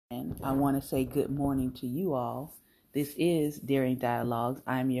I want to say good morning to you all. This is Daring Dialogues.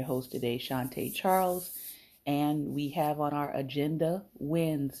 I'm your host today, Shantae Charles, and we have on our agenda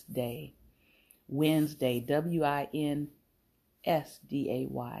Wednesday, Winsday,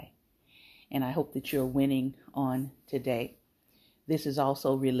 and I hope that you're winning on today. This is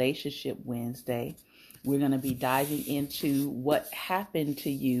also Relationship Wednesday. We're going to be diving into what happened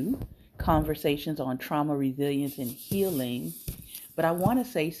to you, conversations on trauma, resilience, and healing. But I want to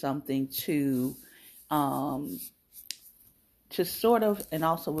say something to sort of, and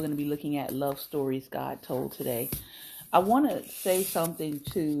also we're going to be looking at love stories God told today. I want to say something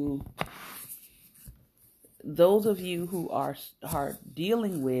to those of you who are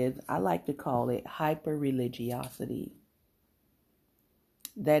dealing with, I like to call it hyper-religiosity.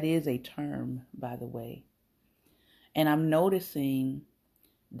 That is a term, by the way. And I'm noticing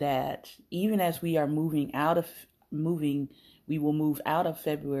that even as we are we will move out of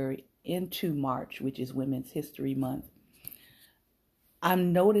February into March, which is Women's History Month.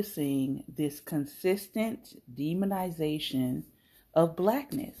 I'm noticing this consistent demonization of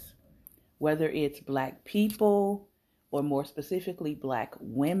Blackness, whether it's Black people or more specifically Black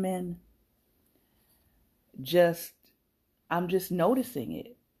women. I'm just noticing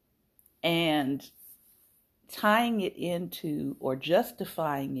it and tying it into or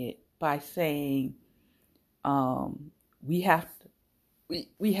justifying it by saying we have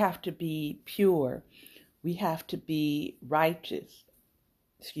to be pure, we have to be righteous,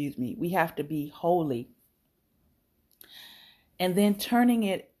 we have to be holy, and then turning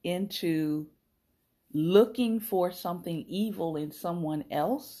it into looking for something evil in someone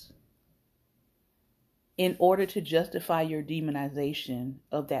else in order to justify your demonization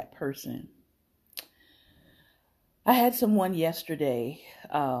of that person. I had someone yesterday,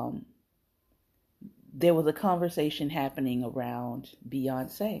 there was a conversation happening around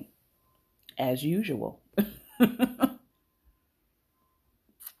Beyonce, as usual.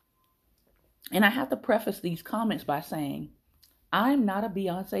 And I have to preface these comments by saying, I'm not a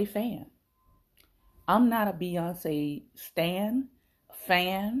Beyonce fan. I'm not a Beyonce fan.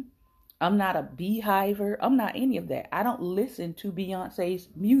 I'm not a beehiver. I'm not any of that. I don't listen to Beyonce's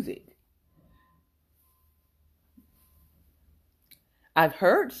music. I've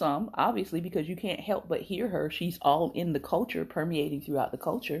heard some, obviously, because you can't help but hear her. She's all in the culture, permeating throughout the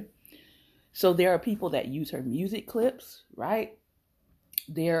culture. So there are people that use her music clips, right?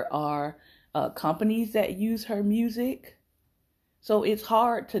 There are companies that use her music. So it's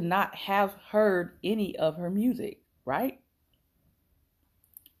hard to not have heard any of her music, right?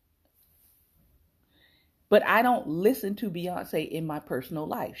 But I don't listen to Beyonce in my personal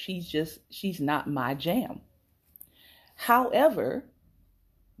life. She's not my jam. However,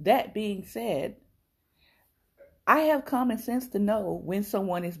 that being said, I have common sense to know when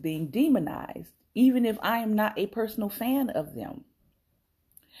someone is being demonized, even if I am not a personal fan of them.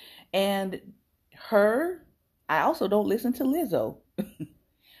 And I also don't listen to Lizzo.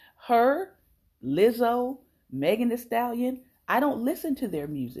 Lizzo, Megan Thee Stallion, I don't listen to their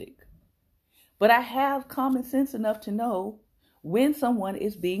music. But I have common sense enough to know when someone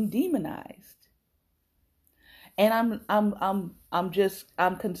is being demonized. And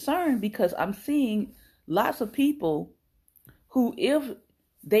I'm concerned because I'm seeing lots of people who, if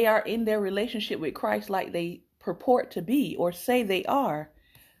they are in their relationship with Christ like they purport to be or say they are,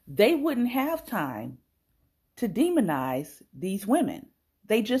 they wouldn't have time to demonize these women.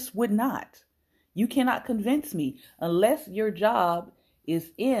 They just would not. You cannot convince me, unless your job is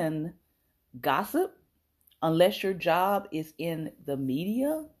in gossip, unless your job is in the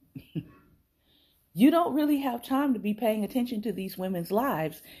media. You don't really have time to be paying attention to these women's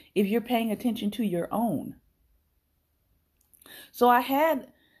lives if you're paying attention to your own. So I had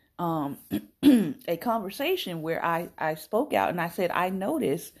a conversation where I spoke out and I said, I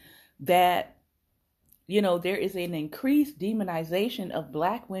noticed that, there is an increased demonization of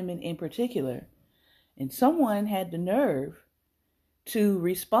Black women in particular. And someone had the nerve to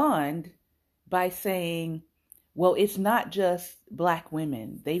respond by saying, well, it's not just Black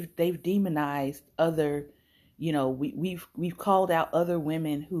women. They've demonized other, we've called out other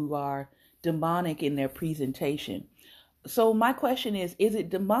women who are demonic in their presentation. So my question is it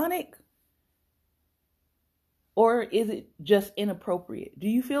demonic or is it just inappropriate? Do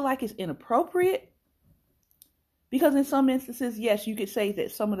you feel like it's inappropriate? Because in some instances, yes, you could say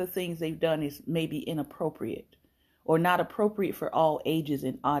that some of the things they've done is maybe inappropriate or not appropriate for all ages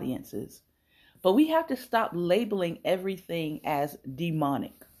and audiences. But we have to stop labeling everything as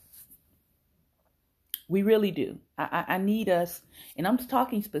demonic. We really do. I need us, and I'm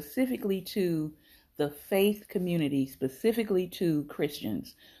talking specifically to the faith community, specifically to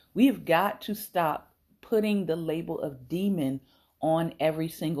Christians. We've got to stop putting the label of demon on every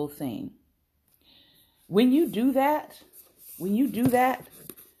single thing. When you do that,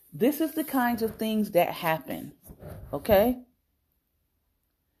 this is the kinds of things that happen. Okay?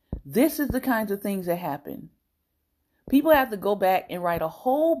 This is the kinds of things that happen. People have to go back and write a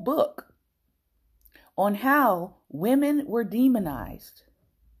whole book on how women were demonized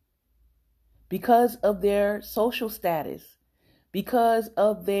because of their social status, because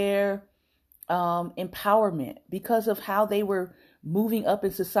of their empowerment, because of how they were moving up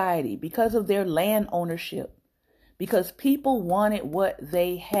in society, because of their land ownership, because people wanted what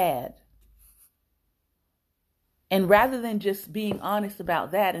they had. And rather than just being honest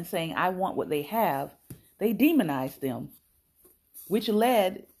about that and saying, I want what they have, they demonized them, which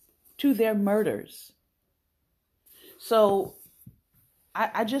led to their murders. So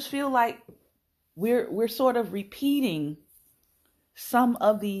I just feel like we're sort of repeating some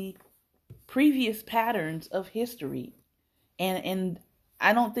of the previous patterns of history. And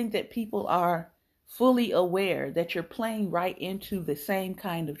I don't think that people are fully aware that you're playing right into the same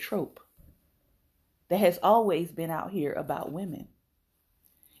kind of trope that has always been out here about women.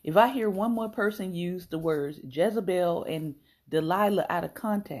 If I hear one more person use the words Jezebel and Delilah out of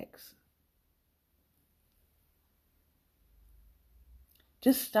context,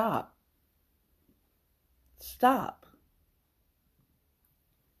 just stop. Stop.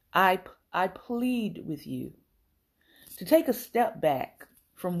 I plead with you to take a step back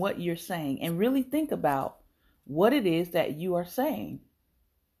from what you're saying and really think about what it is that you are saying.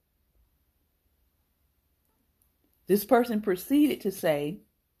 This person proceeded to say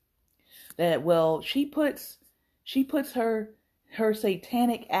that, well, she puts her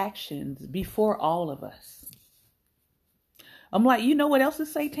satanic actions before all of us. I'm like, you know what else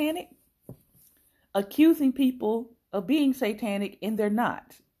is satanic? Accusing people of being satanic and they're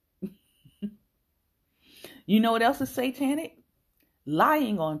not. You know what else is satanic?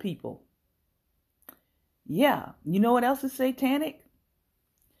 Lying on people. Yeah. You know what else is satanic?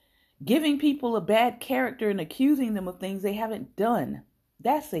 Giving people a bad character and accusing them of things they haven't done.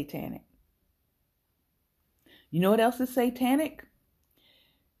 That's satanic. You know what else is satanic?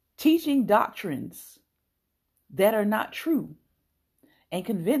 Teaching doctrines that are not true and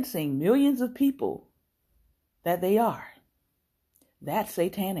convincing millions of people that they are. That's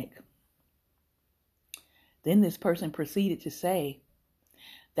satanic. Then this person proceeded to say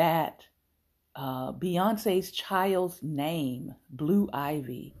that Beyonce's child's name, Blue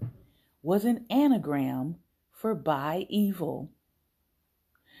Ivy, was an anagram for by evil.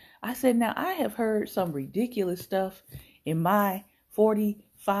 I said, now I have heard some ridiculous stuff in my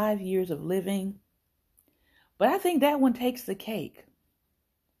 45 years of living, but I think that one takes the cake.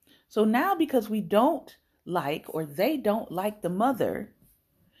 So now because we don't like, or they don't like the mother,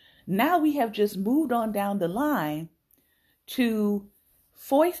 now we have just moved on down the line to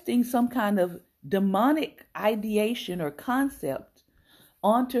foisting some kind of demonic ideation or concept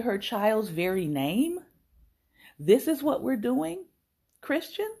onto her child's very name. This is what we're doing,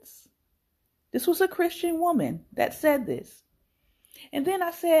 Christians. This was a Christian woman that said this. And then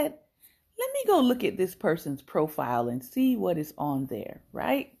I said, let me go look at this person's profile and see what is on there,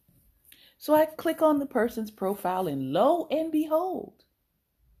 right? So I click on the person's profile and lo and behold,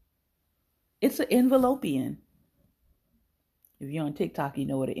 it's an envelopian. If you're on TikTok, you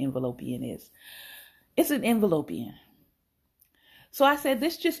know what an envelopian is. It's an envelopian. So I said,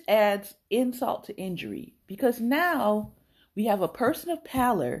 this just adds insult to injury, because now we have a person of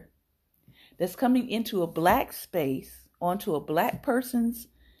power that's coming into a black space, onto a black person's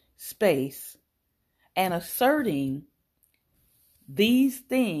space, and asserting these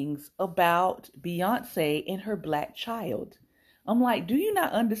things about Beyonce and her black child. I'm like, do you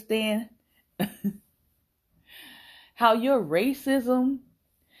not understand how your racism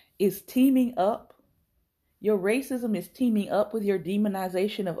is teaming up? Your racism is teaming up with your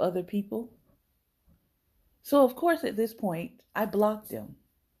demonization of other people. So of course at this point, I blocked them.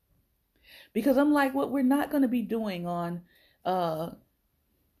 Because I'm like, what we're not going to be doing on, whose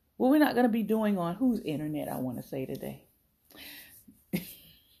internet, I want to say today.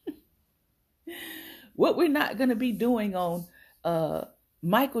 What we're not going to be doing on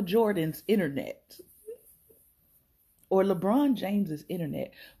Michael Jordan's internet or LeBron James's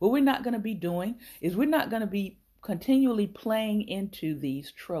internet. What we're not going to be doing is we're not going to be continually playing into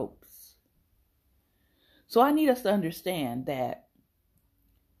these tropes. So I need us to understand that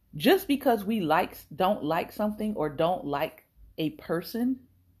just because we don't like something or don't like a person,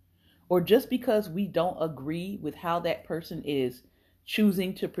 or just because we don't agree with how that person is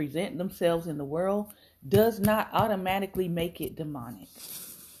choosing to present themselves in the world, does not automatically make it demonic.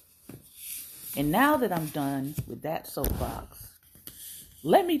 And now that I'm done with that soapbox,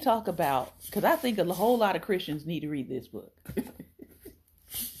 let me talk about, because I think a whole lot of Christians need to read this book.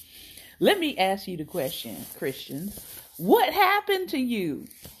 Let me ask you the question, Christians. What happened to you?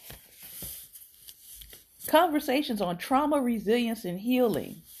 Conversations on Trauma, Resilience, and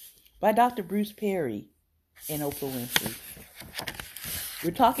Healing by Dr. Bruce Perry and Oprah Winfrey. We're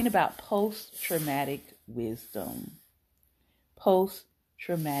talking about post-traumatic wisdom.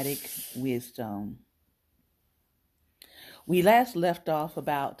 Post-traumatic wisdom. We last left off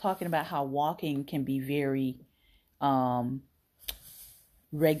about talking about how walking can be very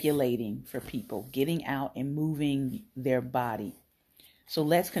regulating for people, getting out and moving their body. So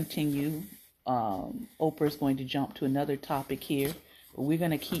let's continue. Oprah's going to jump to another topic here, but we're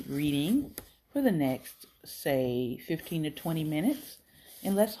going to keep reading for the next, say, 15 to 20 minutes.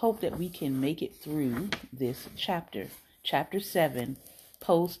 And let's hope that we can make it through this chapter. Chapter 7,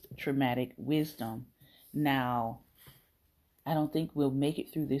 Post-Traumatic Wisdom. Now, I don't think we'll make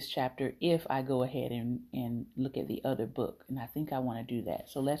it through this chapter if I go ahead and look at the other book. And I think I want to do that.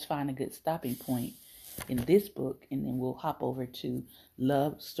 So let's find a good stopping point in this book, and then we'll hop over to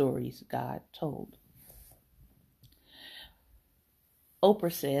Love Stories God Told.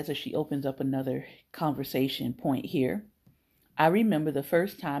 Oprah says, as she opens up another conversation point here, I remember the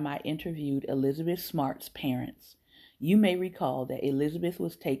first time I interviewed Elizabeth Smart's parents. You may recall that Elizabeth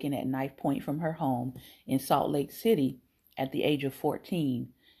was taken at knife point from her home in Salt Lake City at the age of 14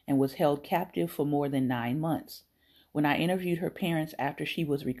 and was held captive for more than 9 months. When I interviewed her parents after she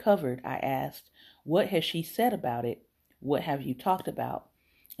was recovered, I asked, what has she said about it? What have you talked about?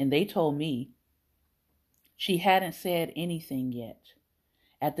 And they told me she hadn't said anything yet.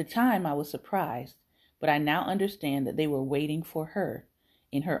 At the time, I was surprised, but I now understand that they were waiting for her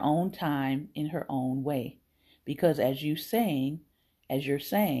in her own time, in her own way. Because as you're saying,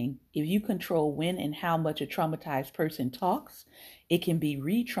 if you control when and how much a traumatized person talks, it can be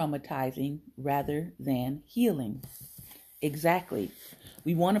re-traumatizing rather than healing. Exactly.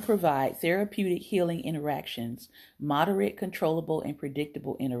 We want to provide therapeutic healing interactions, moderate, controllable, and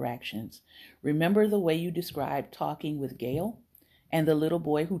predictable interactions. Remember the way you described talking with Gail and the little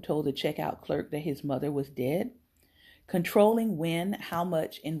boy who told the checkout clerk that his mother was dead? Controlling when, how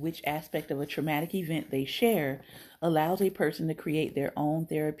much, and which aspect of a traumatic event they share allows a person to create their own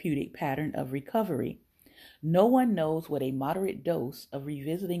therapeutic pattern of recovery. No one knows what a moderate dose of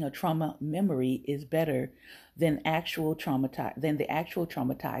revisiting a trauma memory is better than the actual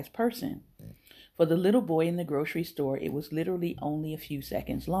traumatized person. For the little boy in the grocery store, it was literally only a few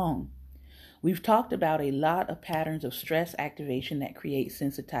seconds long. We've talked about a lot of patterns of stress activation that create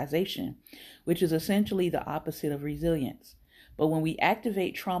sensitization, which is essentially the opposite of resilience. But when we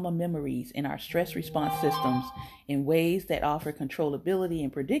activate trauma memories in our stress response systems in ways that offer controllability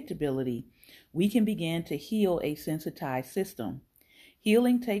and predictability, we can begin to heal a sensitized system.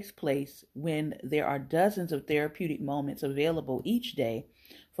 Healing takes place when there are dozens of therapeutic moments available each day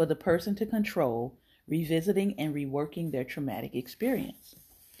for the person to control, revisiting and reworking their traumatic experience.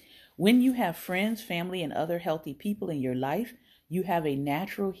 When you have friends, family, and other healthy people in your life, you have a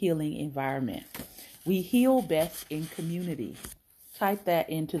natural healing environment. We heal best in community. Type that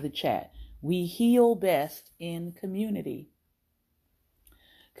into the chat. We heal best in community.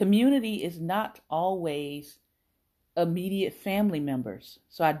 Community is not always immediate family members.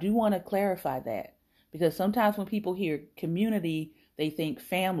 So I do want to clarify that, because sometimes when people hear community, they think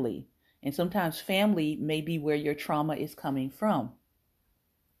family. And sometimes family may be where your trauma is coming from.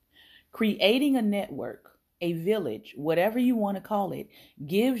 Creating a network, a village, whatever you want to call it,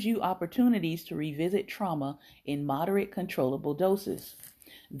 gives you opportunities to revisit trauma in moderate, controllable doses.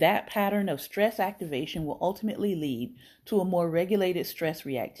 That pattern of stress activation will ultimately lead to a more regulated stress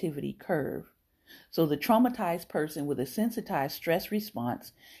reactivity curve. So the traumatized person with a sensitized stress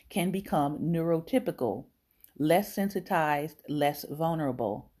response can become neurotypical, less sensitized, less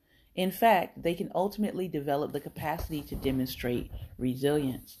vulnerable. In fact, they can ultimately develop the capacity to demonstrate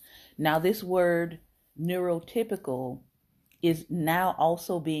resilience. Now, this word neurotypical is now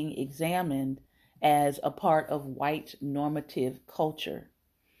also being examined as a part of white normative culture.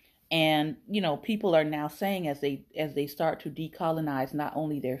 And, people are now saying as they start to decolonize not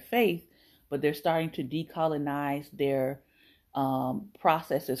only their faith, but they're starting to decolonize their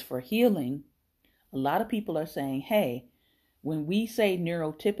processes for healing. A lot of people are saying, hey, when we say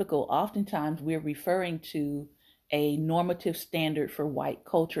neurotypical, oftentimes we're referring to a normative standard for white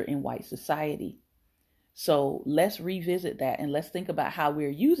culture in white society. So let's revisit that and let's think about how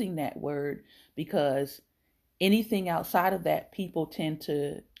we're using that word, because anything outside of that people tend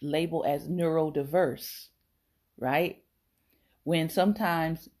to label as neurodiverse, right? when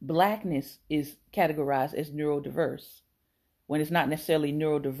sometimes blackness is categorized as neurodiverse, when it's not necessarily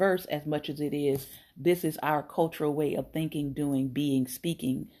neurodiverse as much as it is, this is our cultural way of thinking, doing, being,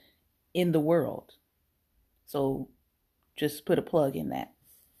 speaking in the world. So just put a plug in that.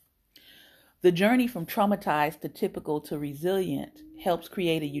 The journey from traumatized to typical to resilient helps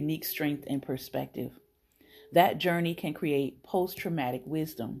create a unique strength and perspective. That journey can create post-traumatic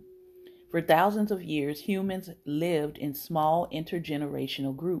wisdom. For thousands of years, humans lived in small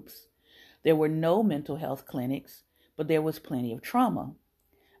intergenerational groups. There were no mental health clinics, but there was plenty of trauma.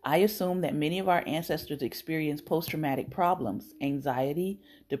 I assume that many of our ancestors experienced post-traumatic problems, anxiety,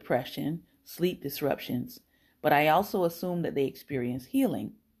 depression, sleep disruptions, but I also assume that they experienced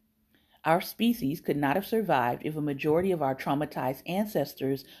healing. Our species could not have survived if a majority of our traumatized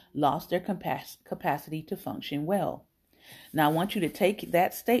ancestors lost their capacity to function well. Now, I want you to take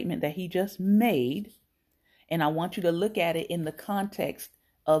that statement that he just made, and I want you to look at it in the context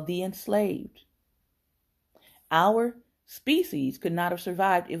of the enslaved. Our species could not have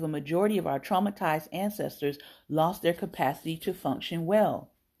survived if a majority of our traumatized ancestors lost their capacity to function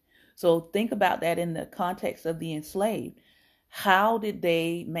well. So think about that in the context of the enslaved. How did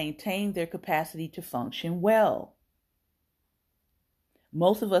they maintain their capacity to function well?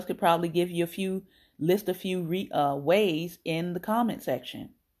 Most of us could probably give you list a few ways in the comment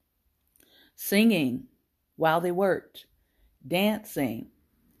section. Singing while they worked, dancing,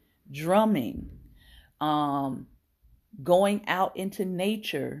 drumming, going out into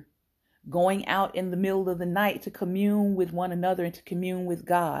nature, going out in the middle of the night to commune with one another and to commune with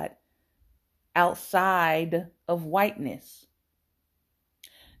God outside of whiteness.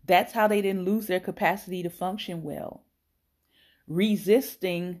 That's how they didn't lose their capacity to function well.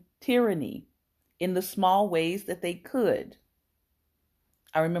 Resisting tyranny in the small ways that they could.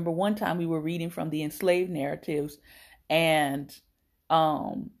 I remember one time we were reading from the enslaved narratives, and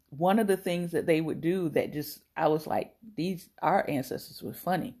one of the things that they would do that just, I was like, our ancestors were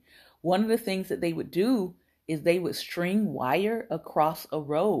funny. One of the things that they would do is they would string wire across a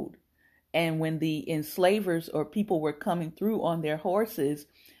road. And when the enslavers or people were coming through on their horses,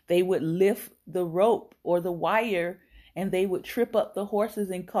 they would lift the rope or the wire and they would trip up the horses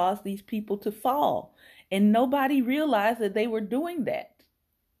and cause these people to fall. And nobody realized that they were doing that.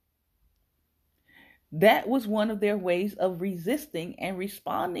 That was one of their ways of resisting and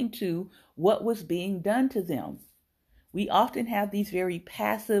responding to what was being done to them. We often have these very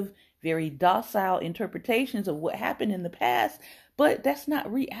passive, very docile interpretations of what happened in the past, but that's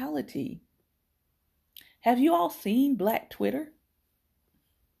not reality. Have you all seen Black Twitter?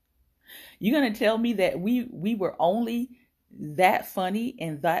 You're going to tell me that we were only that funny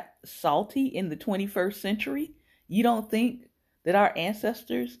and that salty in the 21st century? You don't think that our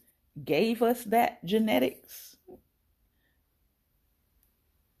ancestors gave us that genetics?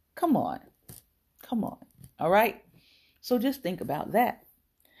 Come on. All right. So just think about that.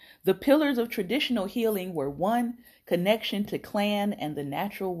 The pillars of traditional healing were 1, connection to clan and the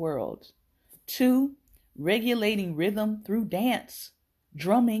natural world. 2, regulating rhythm through dance,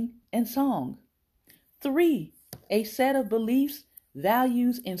 drumming, and song. 3, a set of beliefs,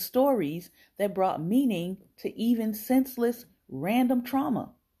 values, and stories that brought meaning to even senseless, random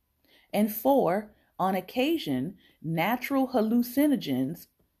trauma. And 4, on occasion, natural hallucinogens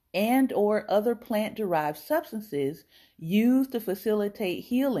and or other plant-derived substances used to facilitate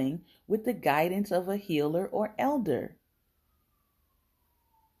healing with the guidance of a healer or elder.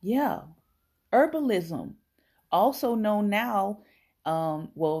 Yeah, herbalism, also known now,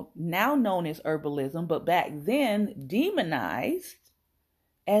 now known as herbalism, but back then demonized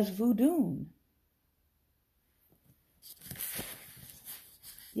as voodoo.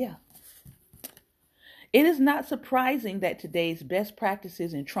 Yeah. It is not surprising that today's best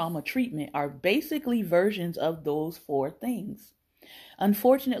practices in trauma treatment are basically versions of those 4 things.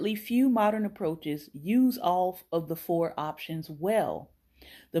 Unfortunately, few modern approaches use all of the 4 options well.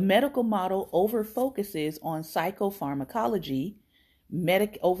 The medical model over-focuses on psychopharmacology,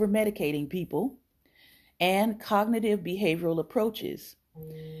 over-medicating people, and cognitive behavioral approaches.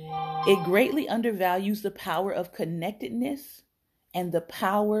 It greatly undervalues the power of connectedness and the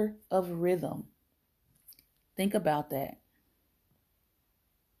power of rhythm. Think about that.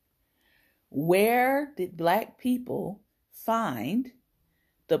 Where did Black people find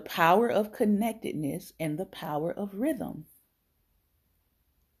the power of connectedness and the power of rhythm?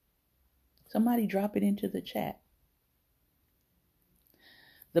 Somebody drop it into the chat.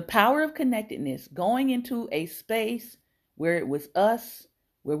 The power of connectedness, going into a space where it was us,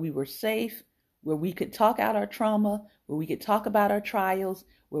 where we were safe, where we could talk out our trauma, where we could talk about our trials,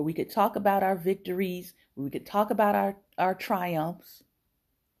 where we could talk about our victories, where we could talk about our triumphs,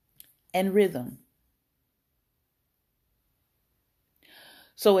 and rhythm.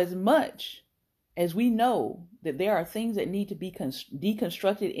 So as much as we know that there are things that need to be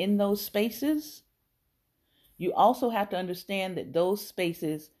deconstructed in those spaces, you also have to understand that those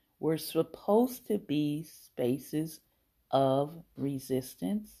spaces were supposed to be spaces of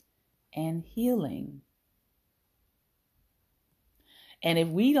resistance and healing. And if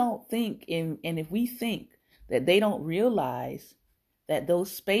we don't think, and if we think that they don't realize that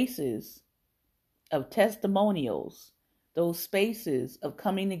those spaces of testimonials, those spaces of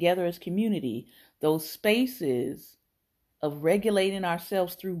coming together as community, those spaces of regulating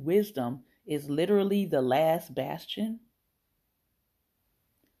ourselves through wisdom is literally the last bastion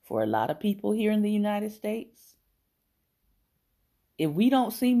for a lot of people here in the United States. If we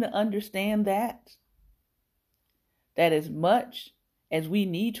don't seem to understand that as much as we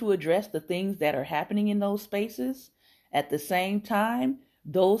need to address the things that are happening in those spaces, at the same time,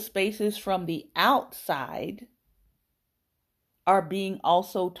 those spaces from the outside are being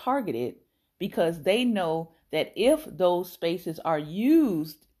also targeted, because they know that if those spaces are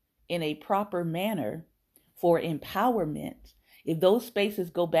used in a proper manner for empowerment, if those spaces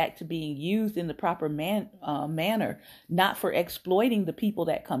go back to being used in the proper manner, not for exploiting the people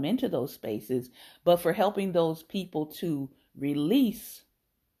that come into those spaces, but for helping those people to release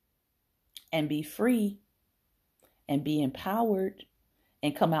and be free and be empowered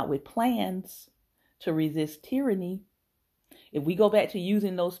and come out with plans to resist tyranny, if we go back to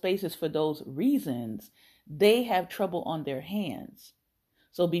using those spaces for those reasons, they have trouble on their hands.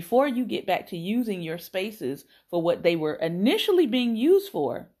 So before you get back to using your spaces for what they were initially being used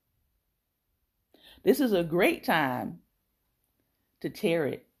for, this is a great time to tear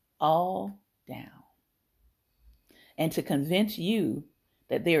it all down and to convince you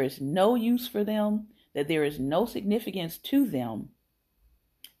that there is no use for them, that there is no significance to them.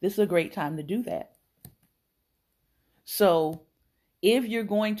 This is a great time to do that. So if you're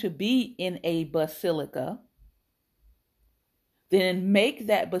going to be in a basilica, then make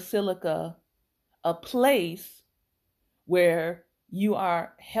that basilica a place where you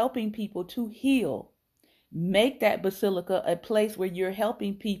are helping people to heal. Make that basilica a place where you're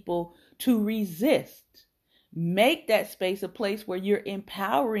helping people to resist. Make that space a place where you're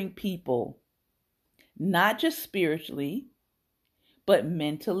empowering people, not just spiritually, but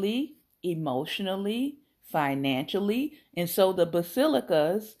mentally, emotionally, financially. And so the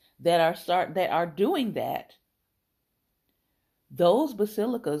basilicas that are doing that, those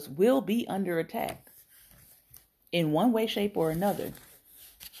basilicas will be under attack in one way, shape, or another,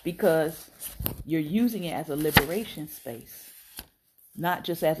 because you're using it as a liberation space, not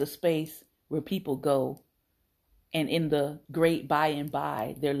just as a space where people go and in the great by and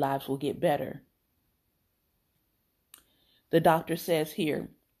by, their lives will get better. The doctor says here,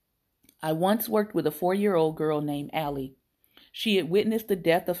 I once worked with a 4-year-old girl named Allie. She had witnessed the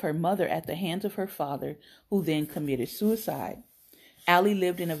death of her mother at the hands of her father, who then committed suicide. Allie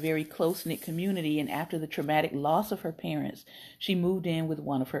lived in a very close-knit community, and after the traumatic loss of her parents, she moved in with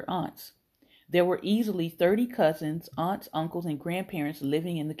one of her aunts. There were easily 30 cousins, aunts, uncles, and grandparents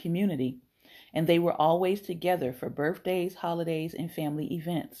living in the community, and they were always together for birthdays, holidays, and family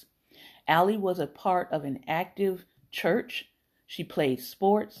events. Allie was a part of an active church. She played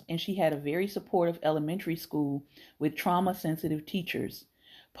sports, and she had a very supportive elementary school with trauma-sensitive teachers.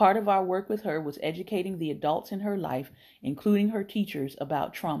 Part of our work with her was educating the adults in her life, including her teachers,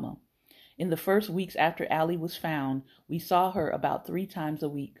 about trauma. In the first weeks after Allie was found, we saw her about 3 times a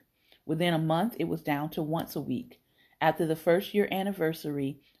week. Within a month, it was down to once a week. After the first year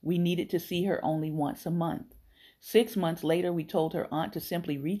anniversary, we needed to see her only once a month. 6 months later, we told her aunt to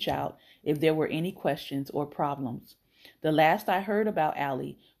simply reach out if there were any questions or problems. The last I heard about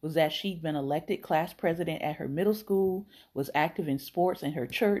Allie was that she'd been elected class president at her middle school, was active in sports in her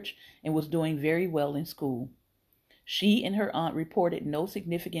church, and was doing very well in school. She and her aunt reported no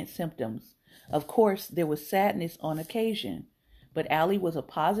significant symptoms. Of course, there was sadness on occasion, but Allie was a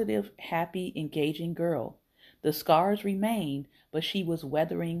positive, happy, engaging girl. The scars remained, but she was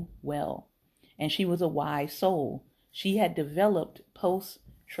weathering well, and she was a wise soul. She had developed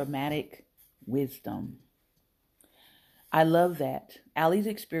post-traumatic wisdom. I love that. Allie's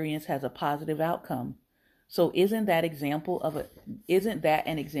experience has a positive outcome. So isn't that an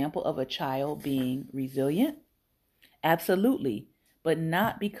example of a child being resilient? Absolutely, but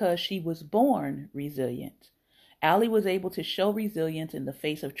not because she was born resilient. Allie was able to show resilience in the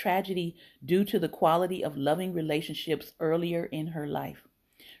face of tragedy due to the quality of loving relationships earlier in her life.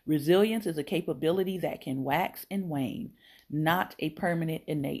 Resilience is a capability that can wax and wane, not a permanent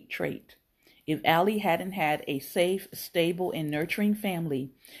innate trait. If Allie hadn't had a safe, stable, and nurturing family,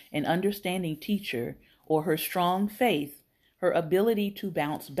 an understanding teacher, or her strong faith, her ability to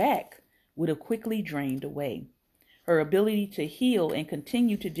bounce back would have quickly drained away. Her ability to heal and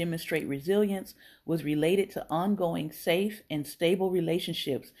continue to demonstrate resilience was related to ongoing safe and stable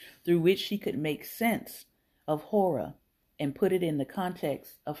relationships through which she could make sense of horror and put it in the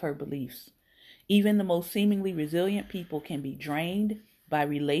context of her beliefs. Even the most seemingly resilient people can be drained by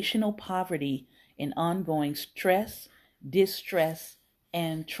relational poverty and ongoing stress, distress,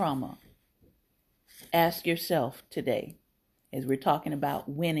 and trauma. Ask yourself today, as we're talking about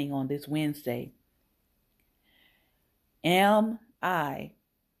winning on this Wednesday, am I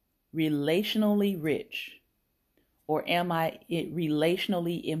relationally rich or am I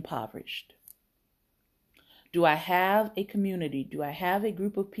relationally impoverished? Do I have a community? Do I have a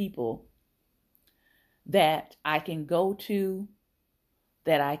group of people that I can go to,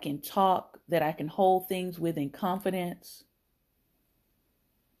 that I can talk, that I can hold things with in confidence,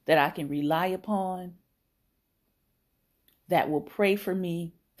 that I can rely upon, that will pray for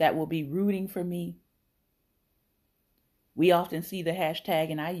me, that will be rooting for me? We often see the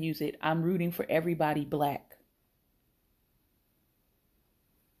hashtag, and I use it, I'm rooting for everybody Black.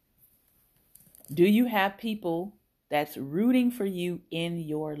 Do you have people that's rooting for you in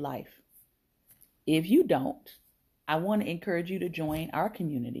your life? If you don't, I want to encourage you to join our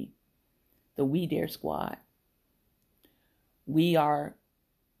community, the We Dare Squad. We are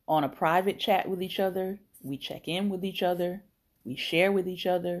on a private chat with each other. We check in with each other. We share with each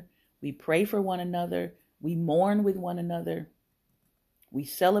other. We pray for one another. We mourn with one another. We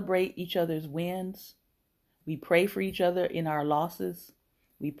celebrate each other's wins. We pray for each other in our losses.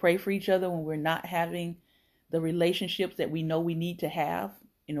 We pray for each other when we're not having the relationships that we know we need to have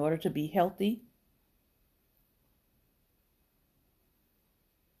in order to be healthy.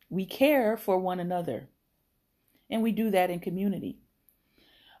 We care for one another, and we do that in community.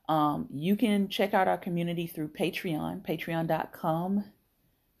 You can check out our community through Patreon,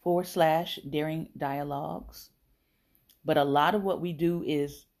 patreon.com/Daring Dialogues. But a lot of what we do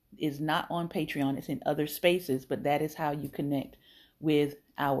is not on Patreon. It's in other spaces, but that is how you connect with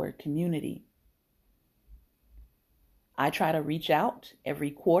our community. I try to reach out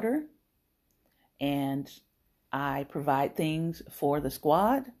every quarter, and I provide things for the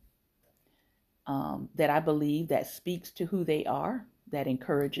squad that I believe that speaks to who they are, that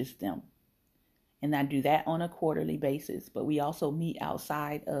encourages them. And I do that on a quarterly basis, but we also meet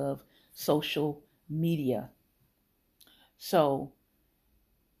outside of social media. So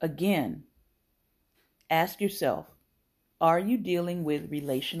again, ask yourself, are you dealing with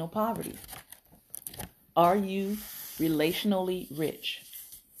relational poverty? Are you relationally rich?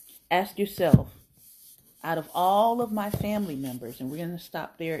 Ask yourself, out of all of my family members, and we're going to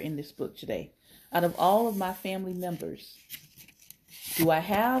stop there in this book today, out of all of my family members, do I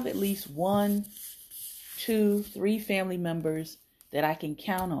have at least 1, 2, 3 family members that I can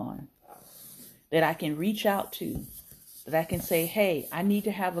count on, that I can reach out to, that I can say, hey, I need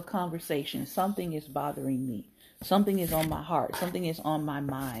to have a conversation. Something is bothering me. Something is on my heart. Something is on my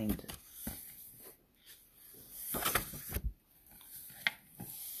mind.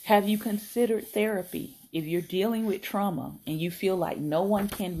 Have you considered therapy? If you're dealing with trauma and you feel like no one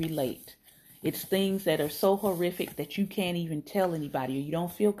can relate, it's things that are so horrific that you can't even tell anybody, or you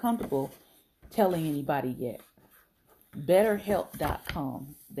don't feel comfortable telling anybody yet.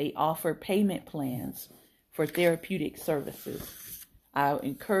 BetterHelp.com. They offer payment plans for therapeutic services. I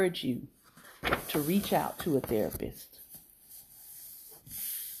encourage you to reach out to a therapist.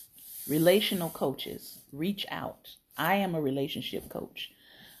 Relational coaches, reach out. I am a relationship coach.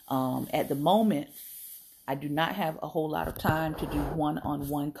 At the moment, I do not have a whole lot of time to do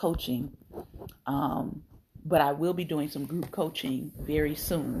one-on-one coaching, but I will be doing some group coaching very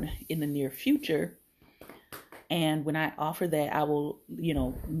soon in the near future. And when I offer that, I will,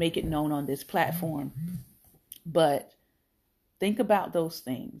 make it known on this platform. But think about those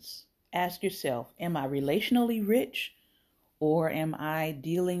things. Ask yourself, am I relationally rich or am I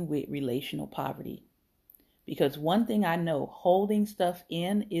dealing with relational poverty? Because one thing I know, holding stuff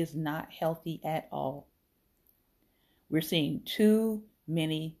in is not healthy at all. We're seeing too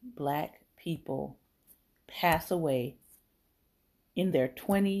many Black people pass away in their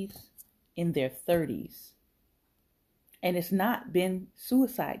 20s, in their 30s. And it's not been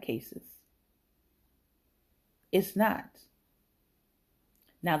suicide cases. It's not.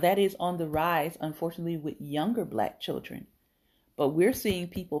 Now that is on the rise, unfortunately, with younger Black children. But we're seeing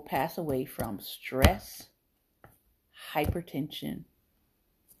people pass away from stress, hypertension,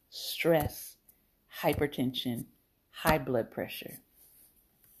 stress, hypertension, high blood pressure.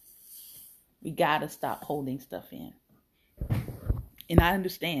 We got to stop holding stuff in. And I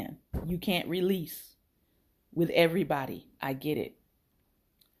understand you can't release with everybody. I get it.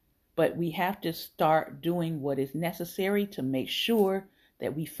 But we have to start doing what is necessary to make sure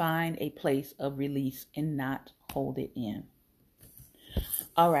that we find a place of release and not hold it in.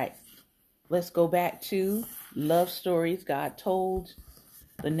 All right, let's go back to love stories God told.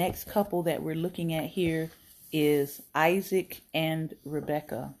 The next couple that we're looking at here is Isaac and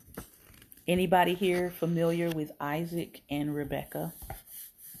Rebecca. Anybody here familiar with Isaac and Rebecca?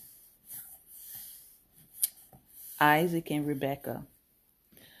 Isaac and Rebecca.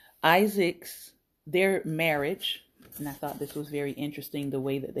 Their marriage, and I thought this was very interesting the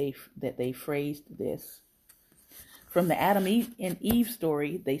way that they phrased this. From the Adam and Eve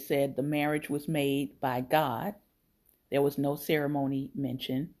story, they said the marriage was made by God. There was no ceremony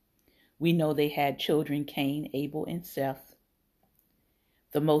mentioned. We know they had children, Cain, Abel, and Seth.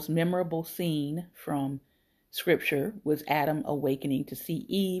 The most memorable scene from Scripture was Adam awakening to see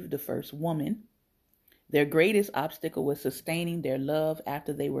Eve, the first woman. Their greatest obstacle was sustaining their love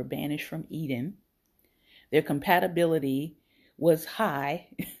after they were banished from Eden. Their compatibility was high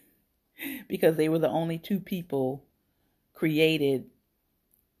because they were the only two people created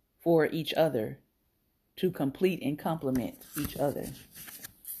for each other to complete and complement each other.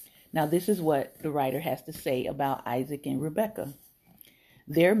 Now, this is what the writer has to say about Isaac and Rebekah.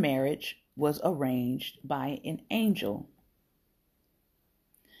 Their marriage was arranged by an angel.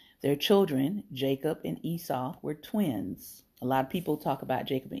 Their children, Jacob and Esau, were twins. A lot of people talk about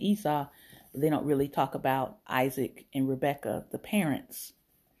Jacob and Esau, but they don't really talk about Isaac and Rebekah, the parents.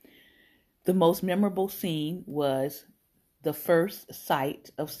 The most memorable scene was the first sight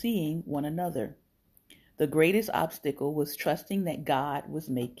of seeing one another. The greatest obstacle was trusting that God was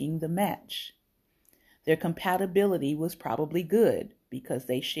making the match. Their compatibility was probably good because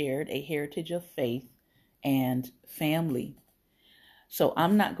they shared a heritage of faith and family. So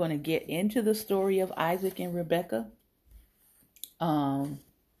I'm not going to get into the story of Isaac and Rebekah. I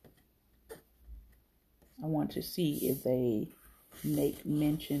want to see if they make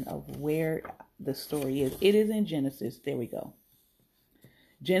mention of where the story is. It is in Genesis. There we go.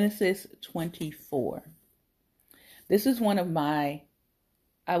 Genesis 24. This is one of my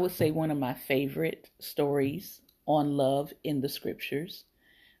favorite stories on love in the scriptures.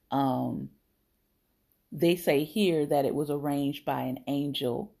 They say here that it was arranged by an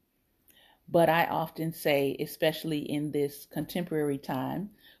angel, but I often say, especially in this contemporary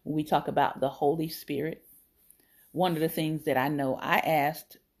time, when we talk about the Holy Spirit, one of the things that I know I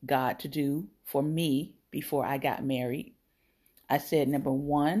asked God to do for me before I got married, I said, number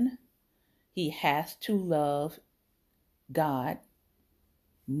one, he has to love God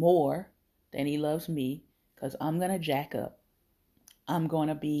more than he loves me, because I'm going to jack up. I'm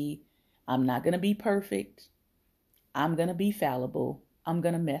not going to be perfect. I'm going to be fallible. I'm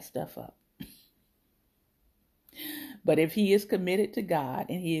going to mess stuff up. But if he is committed to God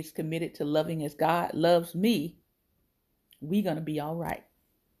and he is committed to loving as God loves me, we're going to be all right.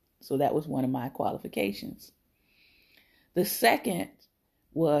 So that was one of my qualifications. The second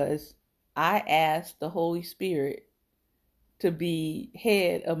was I asked the Holy Spirit to be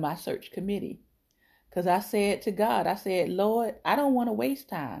head of my search committee. Because I said to God, I said, Lord, I don't want to waste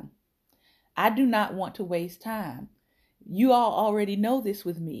time. I do not want to waste time. You all already know this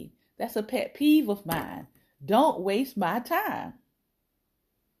with me. That's a pet peeve of mine. Don't waste my time.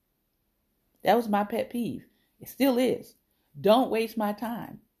 That was my pet peeve. It still is. Don't waste my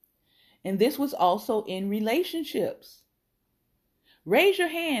time. And this was also in relationships. Raise your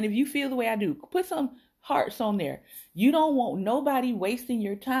hand if you feel the way I do. Put some hearts on there. You don't want nobody wasting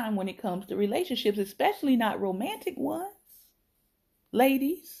your time when it comes to relationships, especially not romantic ones,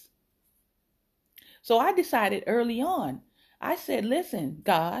 ladies. So I decided early on, I said, listen,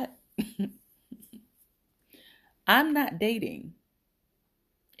 God, I'm not dating.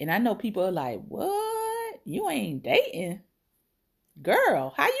 And I know people are like, what? You ain't dating?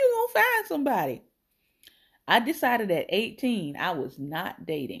 Girl, how you gonna find somebody? I decided at 18, I was not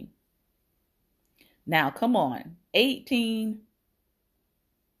dating. Now, come on. 18,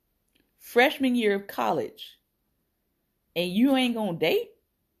 freshman year of college, and you ain't gonna date?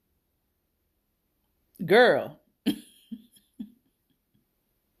 Girl.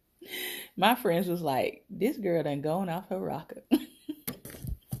 My friends was like, this girl done gone off her rocker.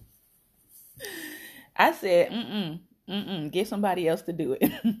 I said, get somebody else to do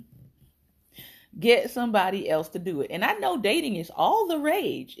it. Get somebody else to do it. And I know dating is all the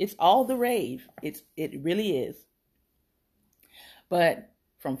rage. It's all the rave. It really is. But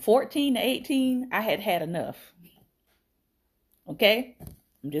From 14 to 18, I had had enough. Okay?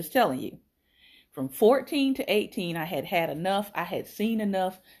 I'm just telling you. From 14 to 18, I had had enough. I had seen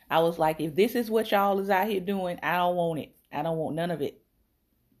enough. I was like, if this is what y'all is out here doing, I don't want it. I don't want none of it.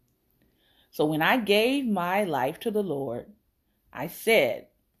 So when I gave my life to the Lord, I said,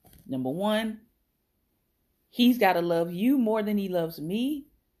 number one, He's got to love you more than He loves me.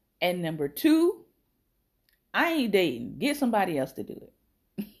 And number two, I ain't dating. Get somebody else to do it.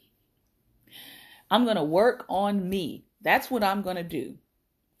 I'm going to work on me. That's what I'm going to do.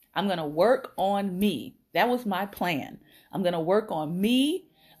 I'm going to work on me. That was my plan. I'm going to work on me.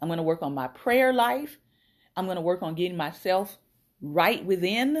 I'm going to work on my prayer life. I'm going to work on getting myself right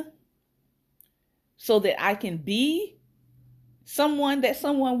within so that I can be someone that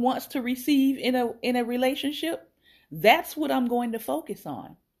someone wants to receive in a relationship. That's what I'm going to focus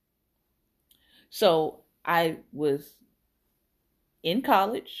on. So I was in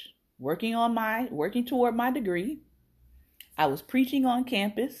college, working toward my degree. I was preaching on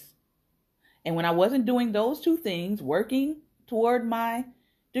campus. And when I wasn't doing those two things, working toward my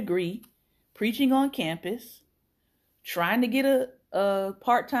degree, preaching on campus, trying to get a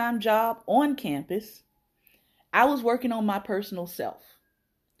part-time job on campus, I was working on my personal self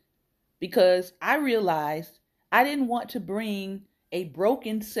because I realized I didn't want to bring a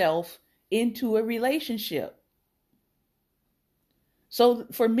broken self into a relationship. So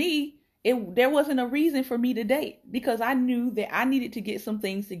for me, there wasn't a reason for me to date because I knew that I needed to get some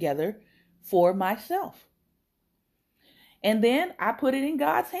things together for myself. And then I put it in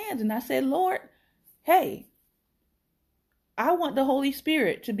God's hands and I said, Lord, hey, I want the Holy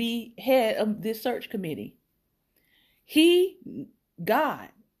Spirit to be head of this search committee. God,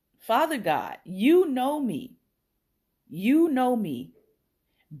 Father God, you know me. You know me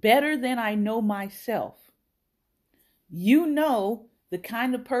better than I know myself. You know the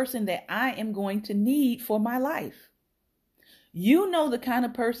kind of person that I am going to need for my life. You know the kind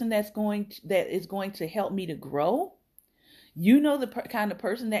of person that is going to help me to grow. You know the kind of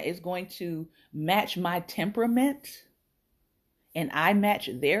person that is going to match my temperament and I match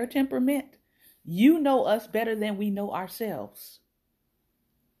their temperament. You know us better than we know ourselves.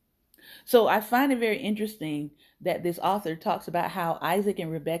 So I find it very interesting that this author talks about how Isaac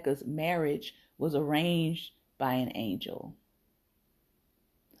and Rebekah's marriage was arranged by an angel.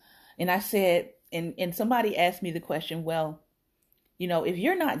 And I said, and somebody asked me the question, well, if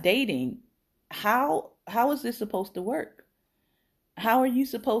you're not dating, how is this supposed to work? How are you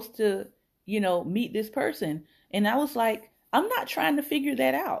supposed to, meet this person? And I was like, I'm not trying to figure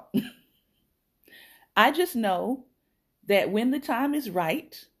that out. I just know that when the time is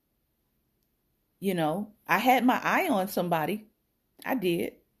right, I had my eye on somebody. I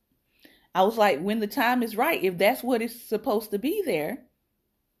did. I was like, when the time is right, if that's what is supposed to be there,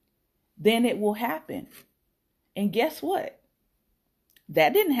 then it will happen. And guess what?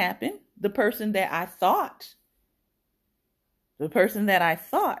 That didn't happen. The person that I thought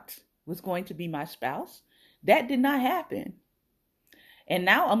was going to be my spouse, that did not happen. And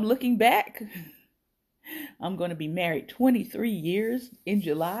now I'm looking back. I'm going to be married 23 years in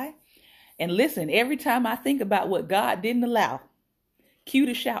July. And listen, every time I think about what God didn't allow, cue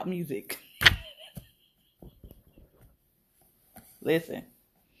the shout music. Listen,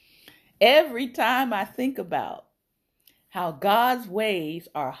 every time I think about how God's ways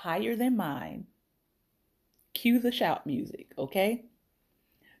are higher than mine, cue the shout music, okay?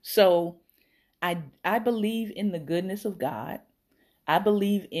 So I believe in the goodness of God. I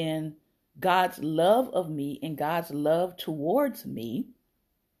believe in God's love of me and God's love towards me.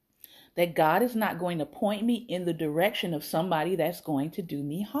 That God is not going to point me in the direction of somebody that's going to do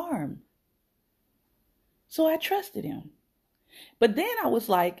me harm. So I trusted Him. But then I was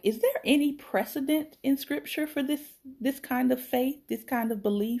like, is there any precedent in Scripture for this kind of faith, this kind of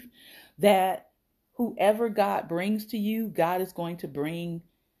belief that whoever God brings to you, God is going to bring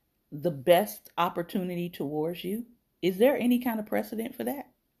the best opportunity towards you? Is there any kind of precedent for that?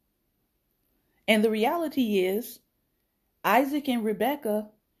 And the reality is, Isaac and Rebekah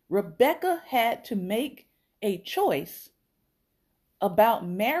had to make a choice about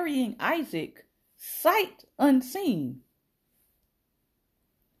marrying Isaac sight unseen.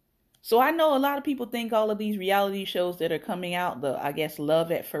 So I know a lot of people think all of these reality shows that are coming out, I guess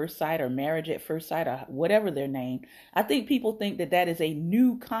Love at First Sight or Marriage at First Sight or whatever they're named, I think people think that is a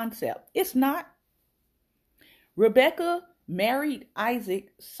new concept. It's not. Rebekah married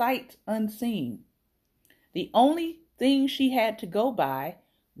Isaac sight unseen. The only thing she had to go by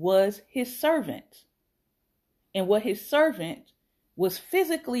was his servant and what his servant was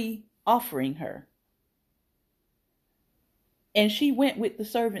physically offering her. And she went with the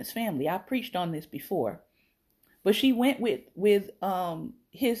servant's family. I preached on this before. But she went with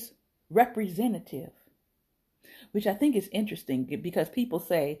his representative, which I think is interesting because people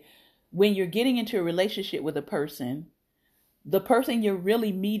say when you're getting into a relationship with a person, the person you're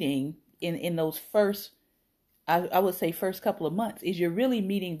really meeting in those first, I would say first couple of months, is you're really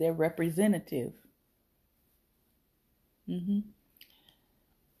meeting their representative.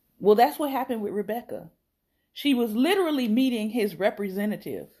 Well, that's what happened with Rebecca. She was literally meeting his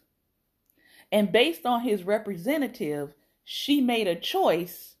representative. And based on his representative, she made a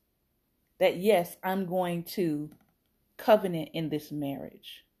choice that, yes, I'm going to covenant in this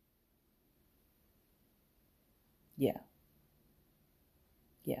marriage. Yeah.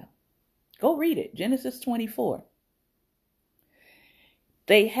 Go read it. Genesis 24.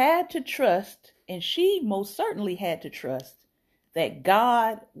 They had to trust, and she most certainly had to trust, that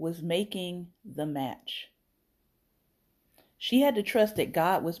God was making the match. She had to trust that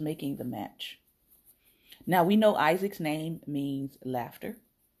God was making the match. Now we know Isaac's name means laughter,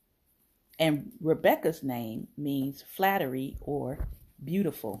 and Rebecca's name means flattery or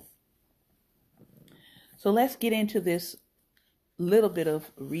beautiful. So let's get into this little bit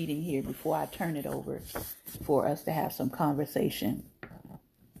of reading here before I turn it over for us to have some conversation.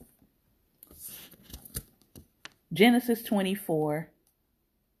 Genesis 24,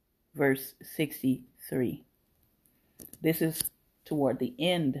 verse 63. This is toward the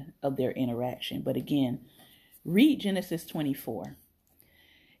end of their interaction. But again, read Genesis 24.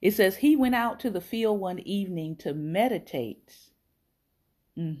 It says, he went out to the field one evening to meditate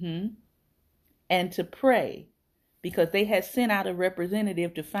and to pray, because they had sent out a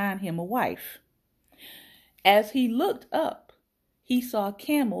representative to find him a wife. As he looked up, he saw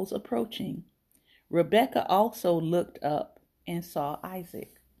camels approaching. Rebekah also looked up and saw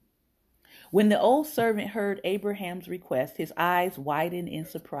Isaac. When the old servant heard Abraham's request, his eyes widened in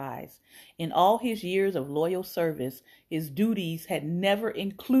surprise. In all his years of loyal service, his duties had never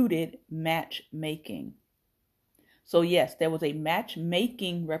included matchmaking. So yes, there was a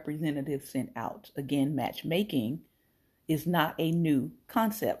matchmaking representative sent out. Again, matchmaking is not a new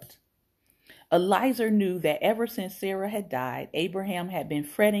concept. Eliezer knew that ever since Sarah had died, Abraham had been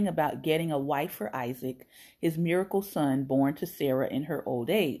fretting about getting a wife for Isaac, his miracle son born to Sarah in her old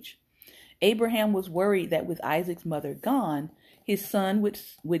age. Abraham was worried that with Isaac's mother gone, his son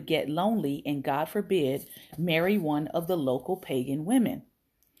would get lonely and, God forbid, marry one of the local pagan women.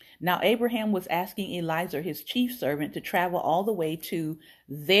 Now Abraham was asking Eliezer, his chief servant, to travel all the way to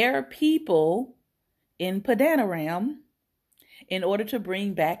their people in Padanaram in order to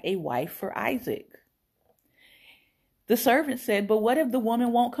bring back a wife for Isaac. The servant said, but what if the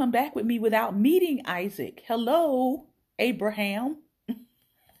woman won't come back with me without meeting Isaac? Hello, Abraham.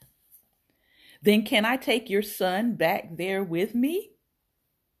 Then can I take your son back there with me?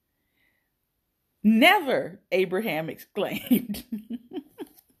 Never, Abraham exclaimed.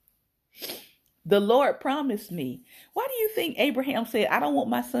 The Lord promised me. Why do you think Abraham said, I don't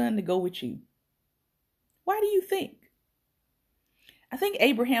want my son to go with you? Why do you think? I think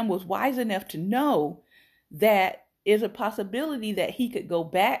Abraham was wise enough to know that there's a possibility that he could go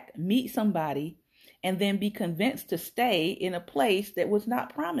back, meet somebody, and then be convinced to stay in a place that was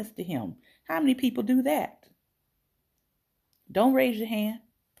not promised to him. How many people do that? Don't raise your hand.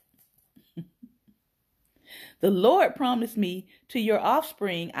 The Lord promised me, to your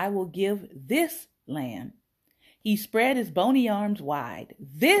offspring I will give this land. He spread his bony arms wide.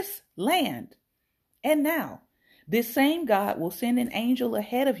 This land. And now, this same God will send an angel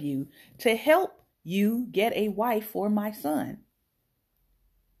ahead of you to help you get a wife for my son.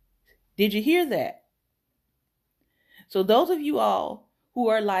 Did you hear that? So those of you all who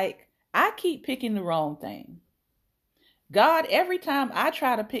are like, I keep picking the wrong thing. God, every time I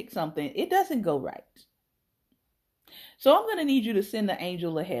try to pick something, it doesn't go right. So I'm going to need you to send the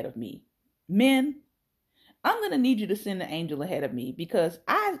angel ahead of me. Men, I'm going to need you to send the angel ahead of me because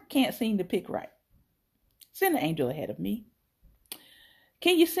I can't seem to pick right. Send the angel ahead of me.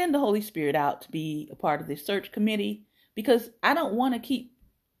 Can you send the Holy Spirit out to be a part of this search committee? Because I don't want to keep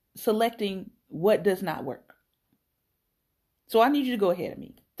selecting what does not work. So I need you to go ahead of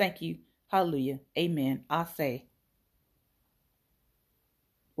me. Thank you. Hallelujah. Amen. I say.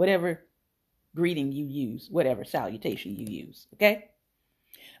 Whatever greeting you use, whatever salutation you use. Okay?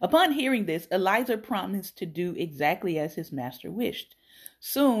 Upon hearing this, Eliezer promised to do exactly as his master wished.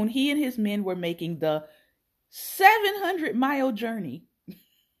 Soon he and his men were making the 700-mile journey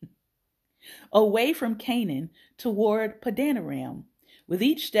away from Canaan toward Padanaram. With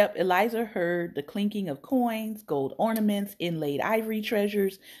each step, Eliezer heard the clinking of coins, gold ornaments, inlaid ivory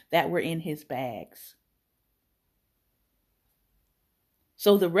treasures that were in his bags.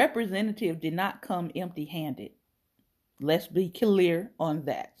 So the representative did not come empty-handed. Let's be clear on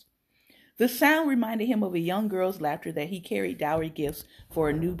that. The sound reminded him of a young girl's laughter that he carried dowry gifts for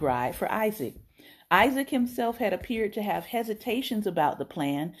a new bride for Isaac. Isaac himself had appeared to have hesitations about the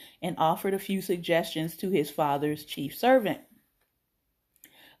plan and offered a few suggestions to his father's chief servant.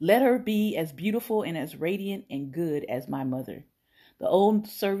 Let her be as beautiful and as radiant and good as my mother. The old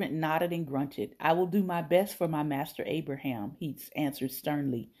servant nodded and grunted. I will do my best for my master Abraham, he answered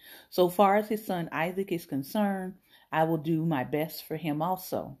sternly. So far as his son Isaac is concerned, I will do my best for him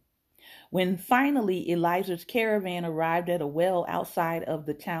also. When finally Eliezer caravan arrived at a well outside of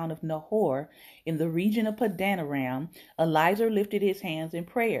the town of Nahor in the region of Padanaram, Eliezer lifted his hands in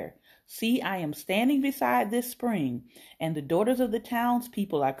prayer. See, I am standing beside this spring, and the daughters of the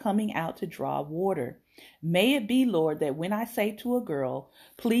townspeople are coming out to draw water. May it be, Lord, that when I say to a girl,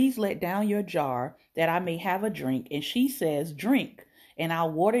 please let down your jar that I may have a drink, and she says, drink, and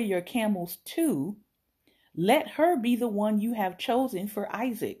I'll water your camels too, let her be the one you have chosen for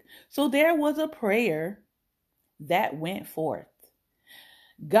Isaac. So there was a prayer that went forth.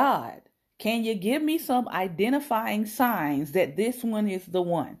 God, can you give me some identifying signs that this one is the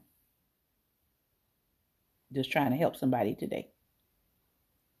one? Just trying to help somebody today.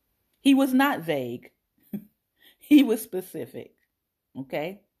 He was not vague. He was specific.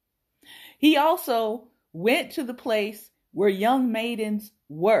 Okay? He also went to the place where young maidens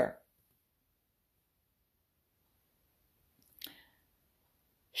were.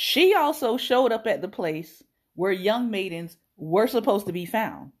 She also showed up at the place where young maidens were supposed to be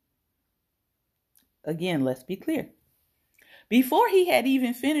found. Again, let's be clear. Before he had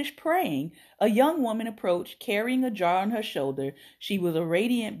even finished praying, a young woman approached, carrying a jar on her shoulder. She was a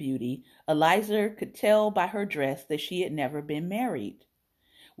radiant beauty. Eliezer could tell by her dress that she had never been married.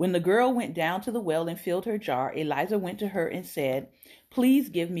 When the girl went down to the well and filled her jar, Eliezer went to her and said, please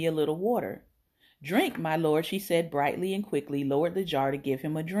give me a little water. Drink, my lord, she said brightly, and quickly lowered the jar to give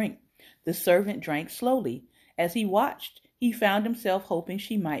him a drink. The servant drank slowly. As he watched, he found himself hoping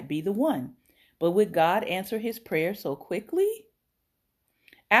she might be the one. But would God answer his prayer so quickly?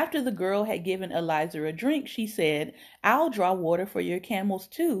 After the girl had given Eliezer a drink, she said, I'll draw water for your camels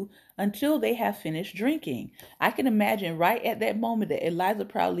too until they have finished drinking. I can imagine right at that moment that Eliezer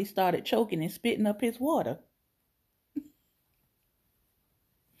probably started choking and spitting up his water.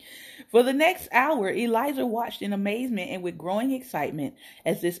 For the next hour, Eliezer watched in amazement and with growing excitement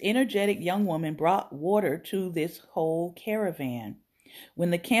as this energetic young woman brought water to this whole caravan. When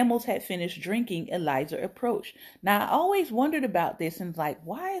the camels had finished drinking, Eliezer approached. Now, I always wondered about this and like,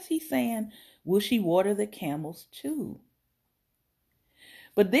 why is he saying, will she water the camels too?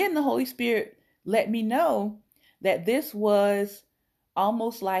 But then the Holy Spirit let me know that this was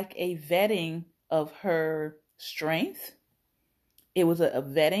almost like a vetting of her strength. It was a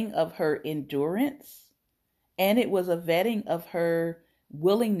vetting of her endurance, and it was a vetting of her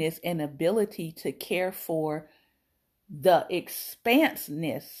willingness and ability to care for the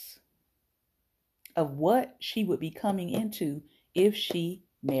expanseness of what she would be coming into if she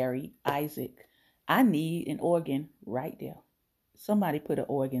married Isaac. I need an organ right there. Somebody put an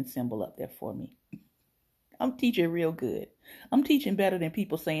organ symbol up there for me. I'm teaching real good. I'm teaching better than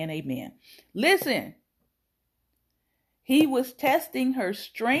people saying amen. Listen, he was testing her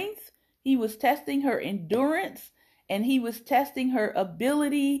strength, he was testing her endurance, and he was testing her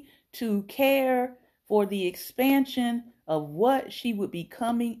ability to care for the expansion of what she would be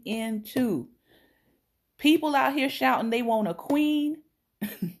coming into. People out here shouting they want a queen.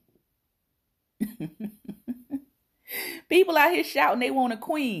 People out here shouting they want a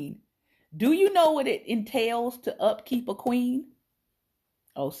queen. Do you know what it entails to upkeep a queen?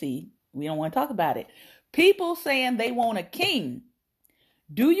 Oh, see, we don't want to talk about it. People saying they want a king.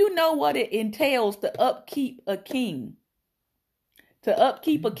 Do you know what it entails to upkeep a king? To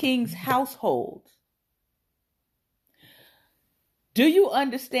upkeep a king's household? Do you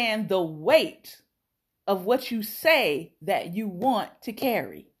understand the weight of what you say that you want to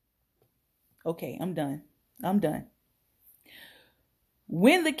carry? Okay, I'm done.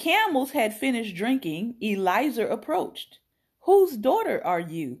 When the camels had finished drinking, Eliezer approached. Whose daughter are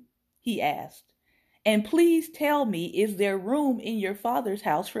you? He asked. And please tell me, is there room in your father's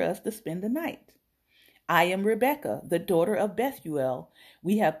house for us to spend the night? I am Rebekah, the daughter of Bethuel.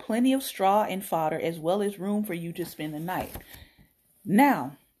 We have plenty of straw and fodder as well as room for you to spend the night.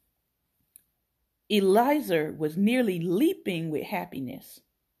 Now, Eliezer was nearly leaping with happiness.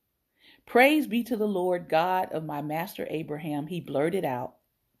 Praise be to the Lord God of my master Abraham, he blurted out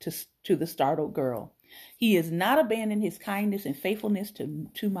to the startled girl. He has not abandoned his kindness and faithfulness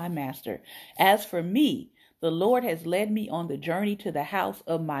to my master. As for me, The Lord has led me on the journey to the house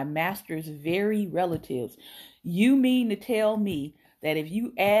of my master's very relatives. You mean to tell me that if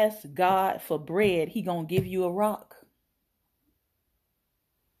you ask God for bread, he gonna give you a rock?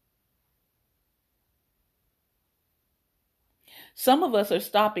 Some of us are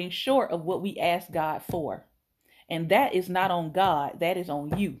stopping short of what we ask God for. And that is not on God, that is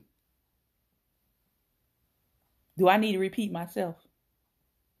on you. Do I need to repeat myself?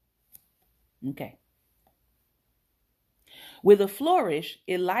 Okay. With a flourish,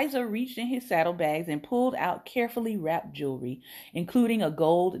 Eliza reached in his saddlebags and pulled out carefully wrapped jewelry, including a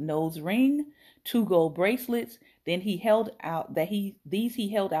gold nose ring, 2 gold bracelets. Then he held out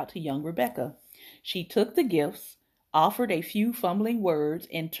to young Rebecca. She took the gifts, offered a few fumbling words,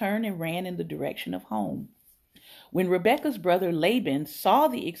 and turned and ran in the direction of home. When Rebecca's brother Laban saw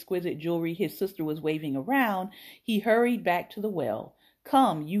the exquisite jewelry his sister was waving around, he hurried back to the well.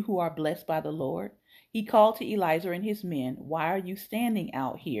 Come, you who are blessed by the Lord. He called to Eliza and his men. Why are you standing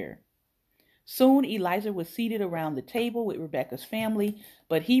out here? Soon Eliza was seated around the table with Rebecca's family,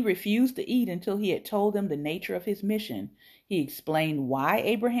 but he refused to eat until he had told them the nature of his mission. He explained why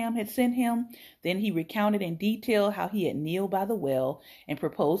Abraham had sent him. Then he recounted in detail how he had kneeled by the well and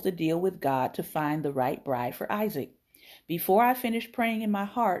proposed a deal with God to find the right bride for Isaac. Before I finished praying in my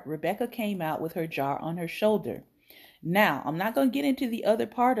heart, Rebecca came out with her jar on her shoulder. Now, I'm not going to get into the other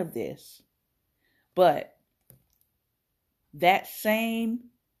part of this, but that same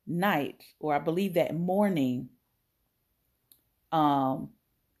night, or I believe that morning,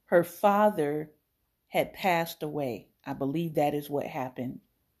 her father had passed away. I believe that is what happened.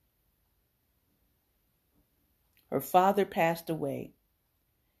 Her father passed away.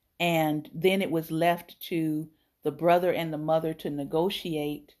 And then it was left to the brother and the mother to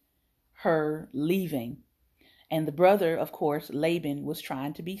negotiate her leaving. And the brother, of course, Laban, was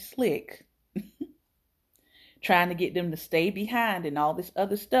trying to be slick, trying to get them to stay behind and all this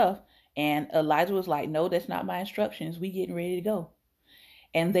other stuff. And Elijah was like, no, that's not my instructions. We getting ready to go.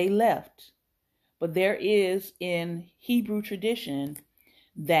 And they left. But there is in Hebrew tradition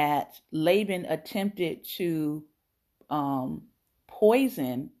that Laban attempted to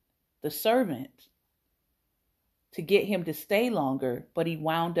poison the servant to get him to stay longer, but he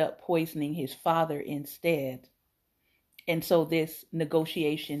wound up poisoning his father instead. And so this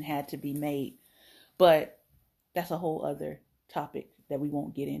negotiation had to be made. But that's a whole other topic that we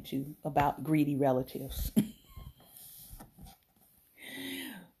won't get into about greedy relatives.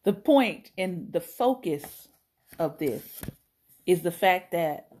 The point and the focus of this is the fact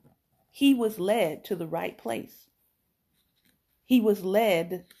that he was led to the right place. He was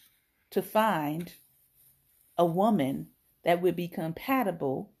led to find a woman that would be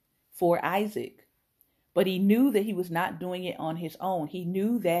compatible for Isaac. But he knew that he was not doing it on his own. He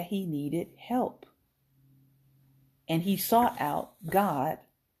knew that he needed help. And he sought out God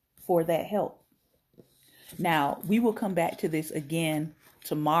for that help. Now, we will come back to this again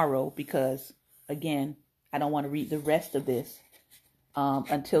tomorrow because, again, I don't want to read the rest of this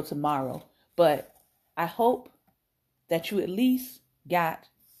until tomorrow. But I hope that you at least got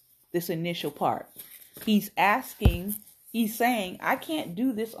this initial part. He's saying, I can't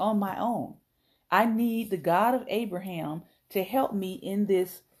do this on my own. I need the God of Abraham to help me in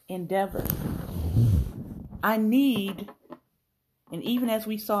this endeavor. I need, and even as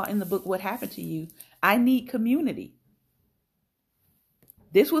we saw in the book, What Happened to You, I need community.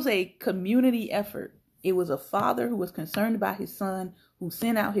 This was a community effort. It was a father who was concerned about his son, who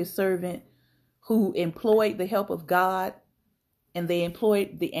sent out his servant, who employed the help of God, and they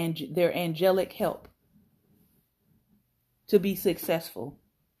employed their angelic help to be successful.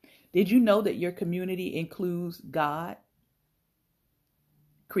 Did you know that your community includes God,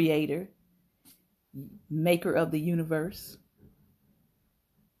 creator, maker of the universe?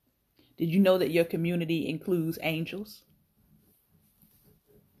 Did you know that your community includes angels?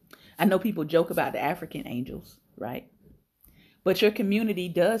 I know people joke about the African angels, right? But your community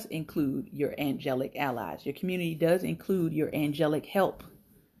does include your angelic allies. Your community does include your angelic help.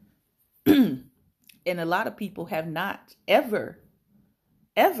 And a lot of people have not ever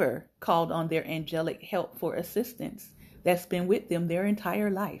called on their angelic help for assistance that's been with them their entire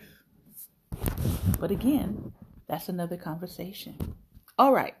life. But again, that's another conversation.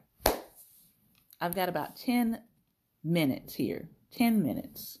 All right. I've got about 10 minutes here. 10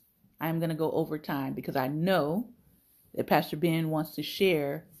 minutes. I'm going to go over time because I know that Pastor Ben wants to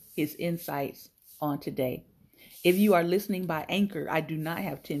share his insights on today. If you are listening by Anchor, I do not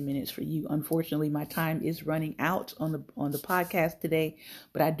have 10 minutes for you. Unfortunately, my time is running out on the podcast today,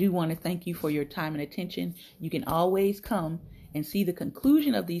 but I do want to thank you for your time and attention. You can always come and see the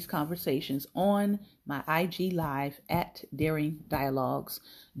conclusion of these conversations on my IG Live at Daring Dialogues.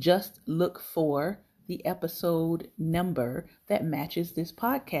 Just look for the episode number that matches this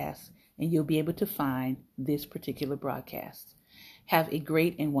podcast, and you'll be able to find this particular broadcast. Have a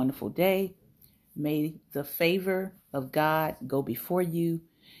great and wonderful day. May the favor of God go before you.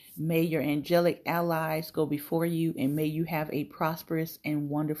 May your angelic allies go before you, and may you have a prosperous and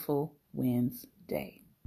wonderful Wednesday.